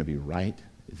 you're going to be right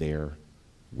there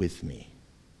with me.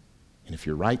 And if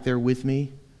you're right there with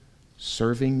me,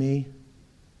 serving me,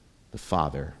 the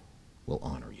Father will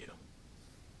honor you.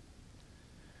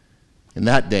 In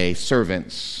that day,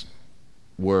 servants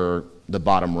were the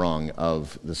bottom rung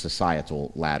of the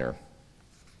societal ladder.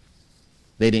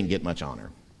 They didn't get much honor.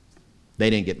 They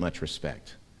didn't get much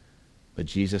respect. But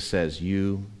Jesus says,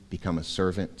 you become a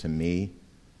servant to me,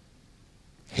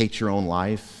 hate your own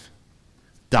life,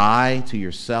 die to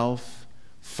yourself,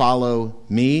 follow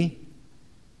me,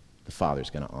 the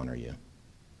Father's going to honor you.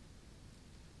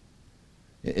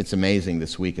 It's amazing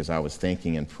this week as I was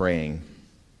thinking and praying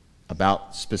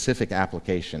about specific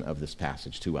application of this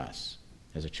passage to us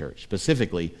as a church.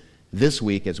 Specifically, this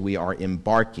week as we are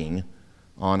embarking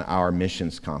on our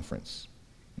missions conference.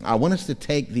 I want us to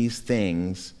take these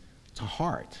things to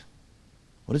heart.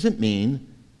 What does it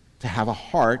mean to have a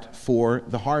heart for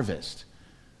the harvest?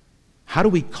 How do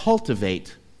we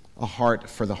cultivate a heart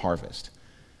for the harvest?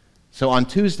 So on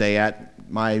Tuesday at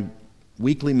my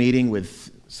weekly meeting with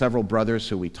several brothers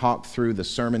who we talked through the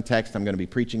sermon text, I'm going to be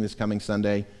preaching this coming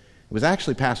Sunday. It was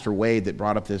actually Pastor Wade that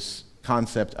brought up this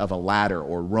concept of a ladder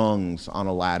or rungs on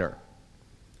a ladder.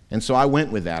 And so I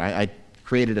went with that. I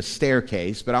created a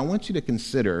staircase, but I want you to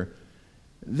consider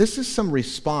this is some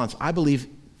response, I believe,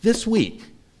 this week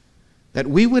that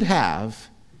we would have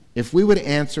if we would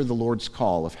answer the Lord's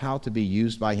call of how to be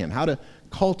used by Him, how to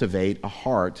cultivate a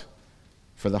heart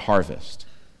for the harvest.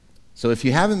 So if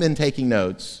you haven't been taking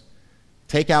notes,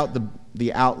 take out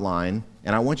the outline,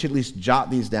 and I want you to at least jot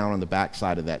these down on the back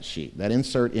side of that sheet, that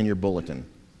insert in your bulletin.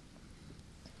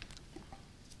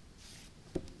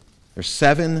 There's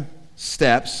 7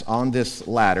 steps on this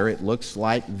ladder. It looks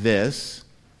like this.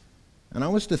 And I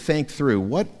want us to think through,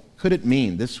 what could it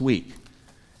mean this week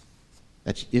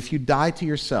that if you die to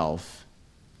yourself,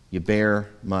 you bear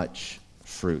much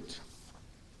fruit?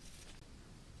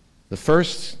 The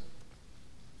first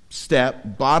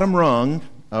step, bottom rung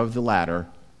of the ladder,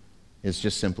 is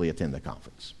just simply attend the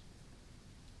conference.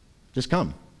 Just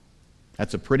come.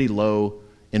 That's a pretty low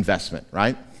investment,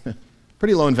 right?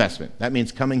 Pretty low investment. That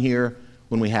means coming here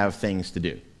when we have things to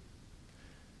do.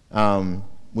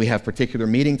 We have particular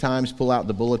meeting times. Pull out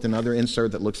the bulletin, other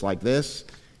insert that looks like this,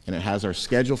 and it has our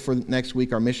schedule for next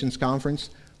week, our missions conference.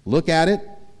 Look at it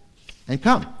and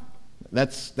come.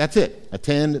 That's it.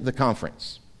 Attend the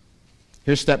conference.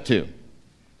 Here's step 2.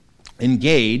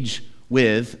 Engage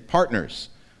with partners.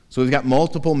 So we've got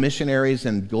multiple missionaries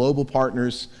and global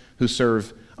partners who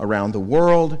serve around the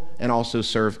world and also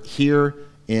serve here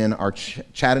in our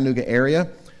Chattanooga area.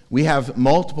 We have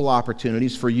multiple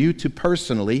opportunities for you to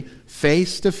personally,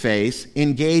 face-to-face,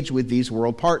 engage with these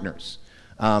world partners.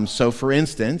 So for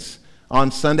instance,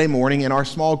 on Sunday morning in our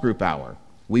small group hour,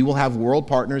 we will have world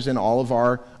partners in all of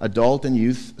our adult and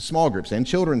youth small groups and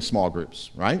children's small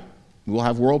groups, right? We will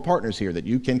have world partners here that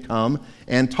you can come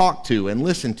and talk to and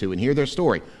listen to and hear their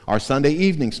story. Our Sunday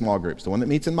evening small groups, the one that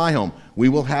meets in my home, we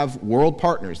will have world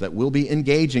partners that we'll be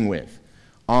engaging with.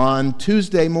 On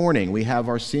Tuesday morning, we have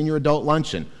our senior adult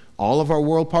luncheon. All of our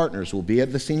world partners will be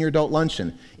at the senior adult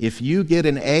luncheon. If you get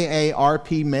an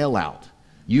AARP mail out,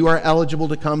 you are eligible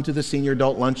to come to the senior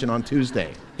adult luncheon on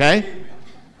Tuesday, okay?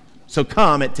 So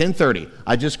come at 10:30.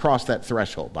 I just crossed that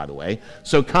threshold, by the way.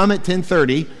 So come at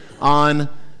 10:30 on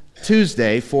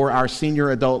Tuesday for our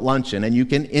senior adult luncheon, and you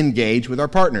can engage with our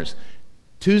partners.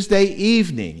 Tuesday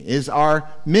evening is our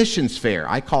missions fair.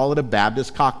 I call it a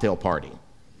Baptist cocktail party.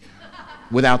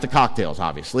 Without the cocktails,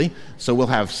 obviously. So we'll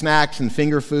have snacks and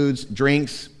finger foods,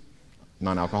 drinks,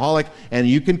 non-alcoholic, and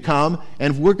you can come,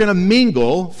 and we're going to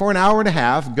mingle for an hour and a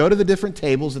half, go to the different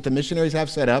tables that the missionaries have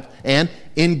set up, and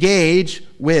engage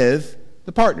with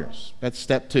the partners. That's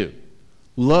step 2.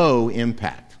 Low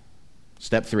impact.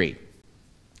 Step 3.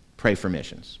 Pray for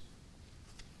missions.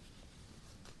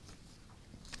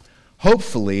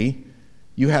 Hopefully,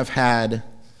 you have had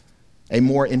a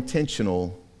more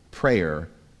intentional prayer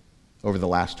over the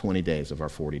last 20 days of our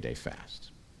 40-day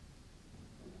fast.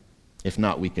 If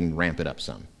not, we can ramp it up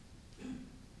some.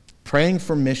 Praying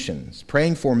for missions,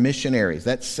 praying for missionaries.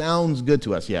 That sounds good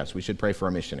to us. Yes, we should pray for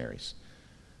our missionaries.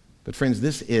 But friends,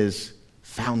 this is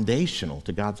foundational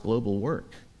to God's global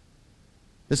work.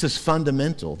 This is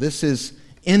fundamental. This is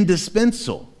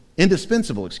indispensable,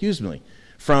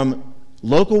 from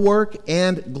local work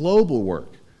and global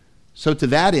work. So to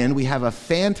that end, we have a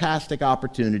fantastic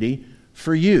opportunity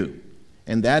for you.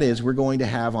 And that is, we're going to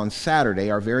have on Saturday,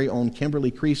 our very own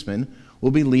Kimberly Kreisman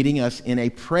will be leading us in a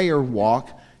prayer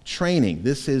walk training.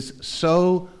 This is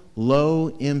so low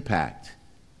impact,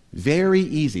 very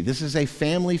easy. This is a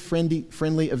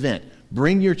family-friendly event.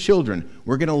 Bring your children.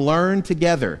 We're going to learn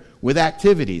together with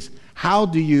activities. How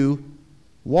do you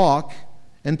walk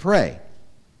and pray?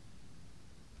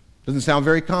 Doesn't sound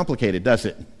very complicated, does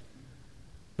it?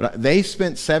 But they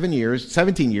spent 17 years, the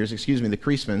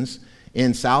Kreismans,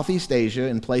 in Southeast Asia,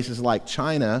 in places like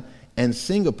China and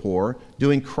Singapore,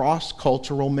 doing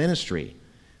cross-cultural ministry.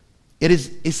 It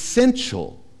is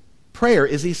essential. Prayer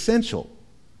is essential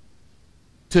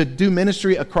to do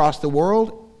ministry across the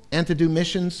world and to do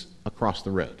missions across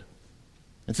the road.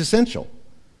 It's essential.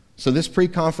 So this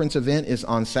pre-conference event is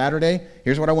on Saturday.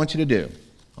 Here's what I want you to do.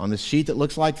 On this sheet that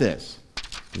looks like this,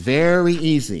 very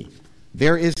easy.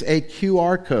 There is a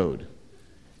QR code.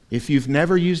 If you've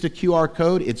never used a QR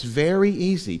code, it's very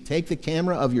easy. Take the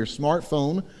camera of your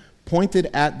smartphone, point it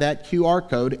at that QR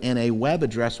code, and a web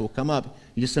address will come up.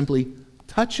 You just simply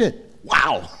touch it.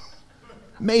 Wow!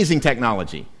 Amazing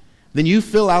technology. Then you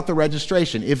fill out the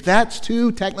registration. If that's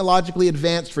too technologically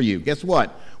advanced for you, guess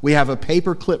what? We have a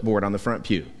paper clipboard on the front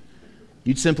pew.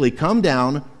 You'd simply come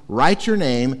down, write your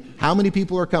name, how many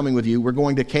people are coming with you. We're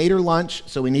going to cater lunch,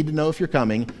 so we need to know if you're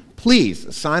coming.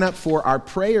 Please sign up for our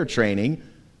prayer training.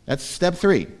 That's step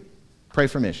 3, pray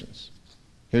for missions.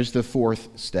 Here's the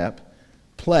 4th step,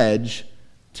 pledge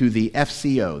to the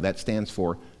FCO. That stands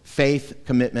for Faith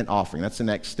Commitment Offering. That's the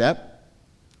next step.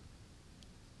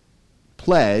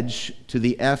 Pledge to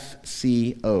the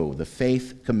FCO, the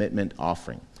Faith Commitment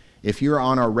Offering. If you're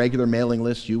on our regular mailing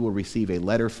list, you will receive a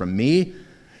letter from me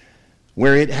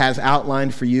where it has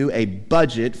outlined for you a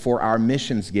budget for our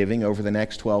missions giving over the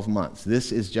next 12 months.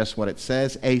 This is just what it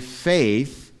says, a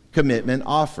faith commitment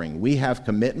offering. We have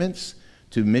commitments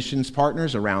to missions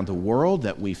partners around the world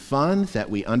that we fund, that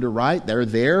we underwrite. They're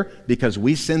there because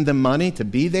we send them money to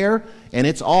be there, and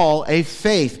it's all a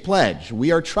faith pledge.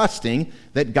 We are trusting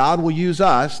that God will use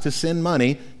us to send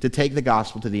money to take the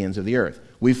gospel to the ends of the earth.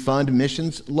 We fund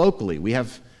missions locally. We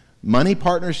have money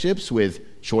partnerships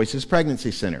with Choices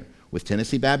Pregnancy Center, with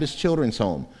Tennessee Baptist Children's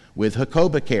Home, with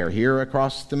Hakoba Care here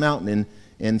across the mountain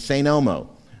in St. Elmo,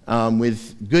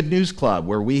 with Good News Club,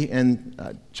 where we and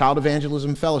Child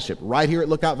Evangelism Fellowship, right here at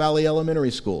Lookout Valley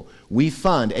Elementary School, we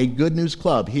fund a Good News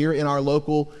Club here in our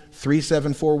local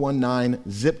 37419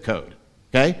 zip code.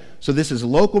 Okay? So this is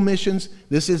local missions,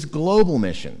 this is global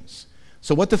missions.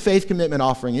 So what the Faith Commitment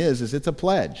Offering is it's a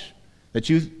pledge that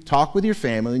you talk with your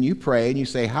family and you pray and you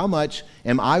say, how much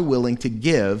am I willing to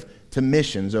give to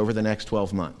missions over the next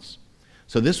 12 months?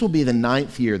 So this will be the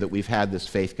 9th year that we've had this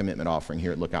Faith Commitment Offering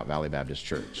here at Lookout Valley Baptist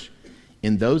Church.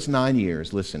 In those 9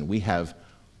 years, listen, we have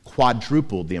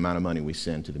quadrupled the amount of money we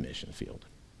send to the mission field.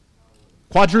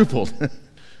 Quadrupled.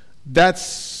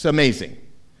 That's amazing.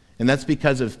 And that's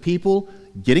because of people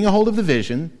getting a hold of the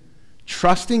vision,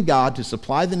 trusting God to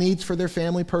supply the needs for their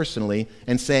family personally,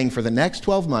 and saying for the next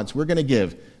 12 months, we're going to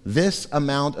give this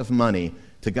amount of money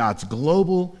to God's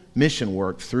global mission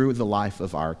work through the life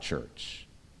of our church.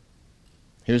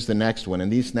 Here's the next one,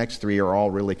 and these next 3 are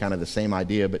all really kind of the same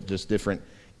idea, but just different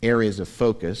areas of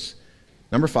focus.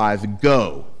 Number 5,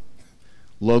 go.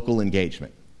 Local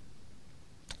engagement.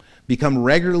 Become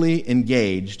regularly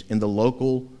engaged in the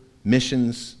local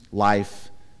missions life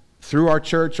through our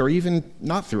church or even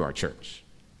not through our church.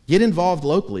 Get involved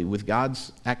locally with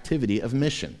God's activity of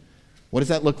mission. What does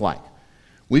that look like?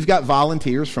 We've got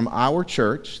volunteers from our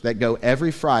church that go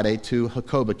every Friday to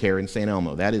Hakoba Care in St.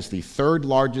 Elmo. That is the 3rd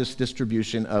largest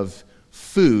distribution of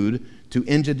food to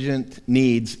indigent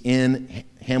needs in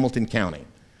Hamilton County.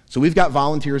 So we've got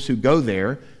volunteers who go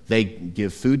there. They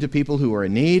give food to people who are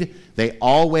in need. They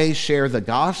always share the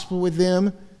gospel with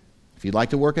them. If you'd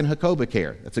like to work in Hakoba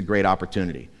Care, that's a great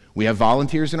opportunity. We have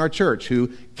volunteers in our church who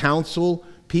counsel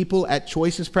people at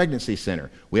Choices Pregnancy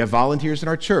Center. We have volunteers in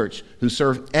our church who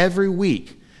serve every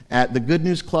week at the Good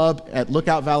News Club at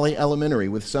Lookout Valley Elementary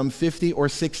with some 50 or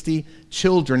 60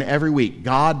 children every week.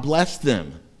 God bless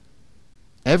them.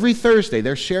 Every Thursday,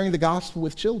 they're sharing the gospel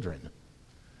with children.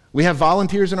 We have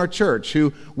volunteers in our church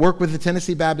who work with the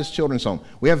Tennessee Baptist Children's Home.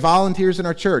 We have volunteers in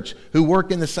our church who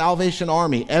work in the Salvation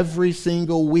Army every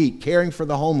single week, caring for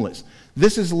the homeless.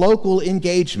 This is local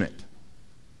engagement.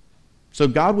 So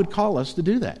God would call us to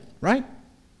do that, right?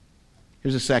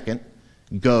 Here's a second.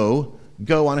 Go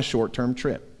on a short-term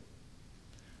trip.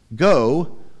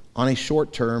 Go on a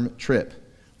short-term trip.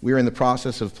 We are in the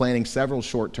process of planning several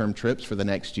short-term trips for the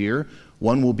next year.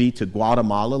 One will be to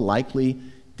Guatemala, likely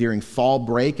during fall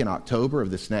break in October of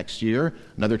this next year.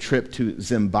 Another trip to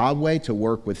Zimbabwe to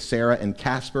work with Sarah and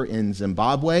Casper in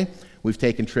Zimbabwe. We've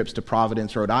taken trips to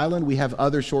Providence, Rhode Island. We have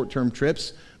other short-term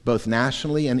trips, both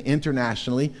nationally and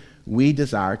internationally, we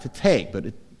desire to take, but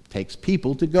it takes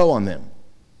people to go on them.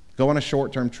 Go on a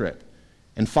short-term trip.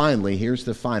 And finally, here's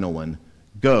the final one.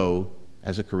 Go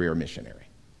as a career missionary.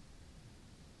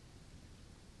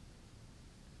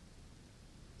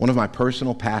 One of my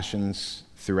personal passions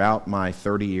throughout my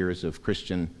 30 years of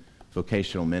Christian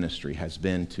vocational ministry has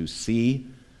been to see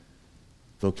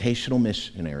vocational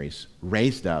missionaries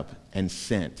raised up and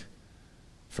sent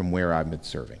from where I've been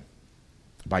serving.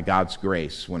 By God's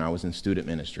grace, when I was in student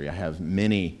ministry, I have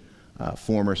many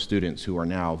former students who are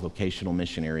now vocational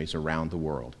missionaries around the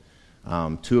world.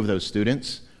 Two of those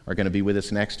students are going to be with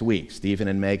us next week, Stephen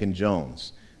and Megan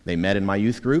Jones. They met in my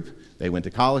youth group, they went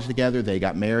to college together, they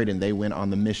got married, and they went on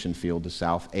the mission field to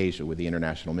South Asia with the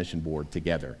International Mission Board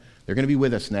together. They're going to be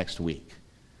with us next week.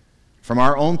 From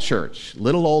our own church,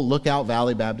 little old Lookout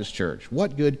Valley Baptist Church,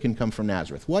 what good can come from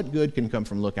Nazareth? What good can come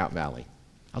from Lookout Valley?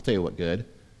 I'll tell you what good.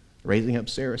 Raising up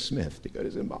Sarah Smith to go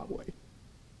to Zimbabwe.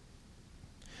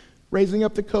 Raising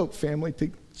up the Koch family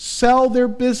to sell their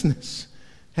business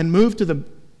and move to the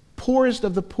poorest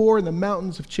of the poor in the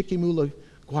mountains of Chiquimula,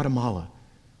 Guatemala.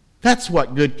 That's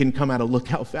what good can come out of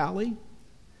Lookout Valley.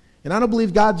 And I don't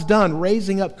believe God's done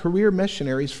raising up career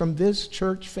missionaries from this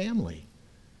church family,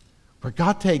 where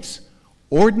God takes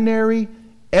ordinary,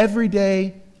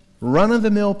 everyday,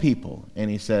 run-of-the-mill people, and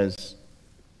he says,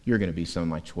 you're going to be some of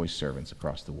my choice servants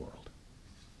across the world.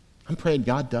 I'm praying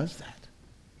God does that,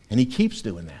 and he keeps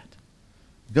doing that.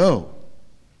 Go.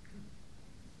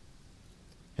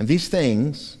 And these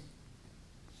things,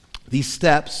 these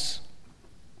steps,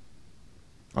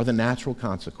 are the natural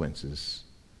consequences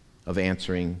of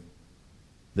answering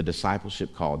the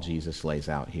discipleship call Jesus lays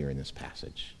out here in this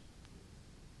passage.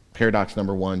 Paradox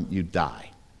number one, you die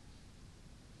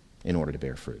in order to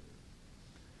bear fruit.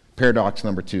 Paradox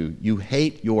number two, you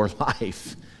hate your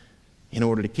life in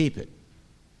order to keep it.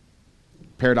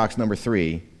 Paradox number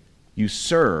three, you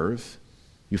serve,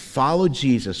 you follow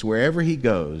Jesus wherever he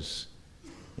goes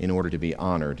in order to be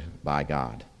honored by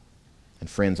God. And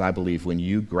friends, I believe when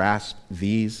you grasp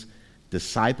these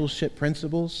discipleship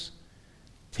principles,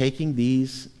 taking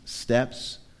these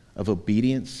steps of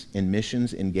obedience in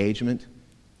missions engagement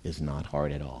is not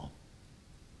hard at all.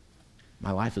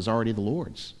 My life is already the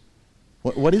Lord's.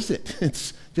 What is it?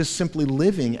 It's just simply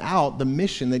living out the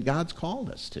mission that God's called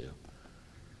us to.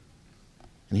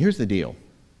 And here's the deal.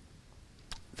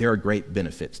 There are great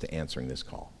benefits to answering this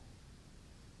call.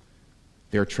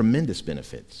 There are tremendous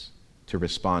benefits to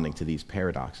responding to these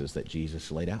paradoxes that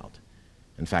Jesus laid out.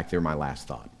 In fact, they're my last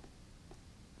thought.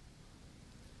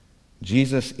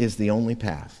 Jesus is the only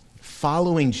path.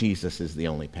 Following Jesus is the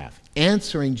only path.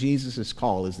 Answering Jesus'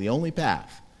 call is the only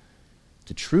path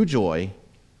to true joy,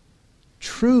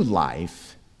 true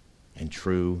life, and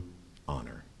true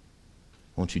honor.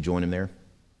 Won't you join him there?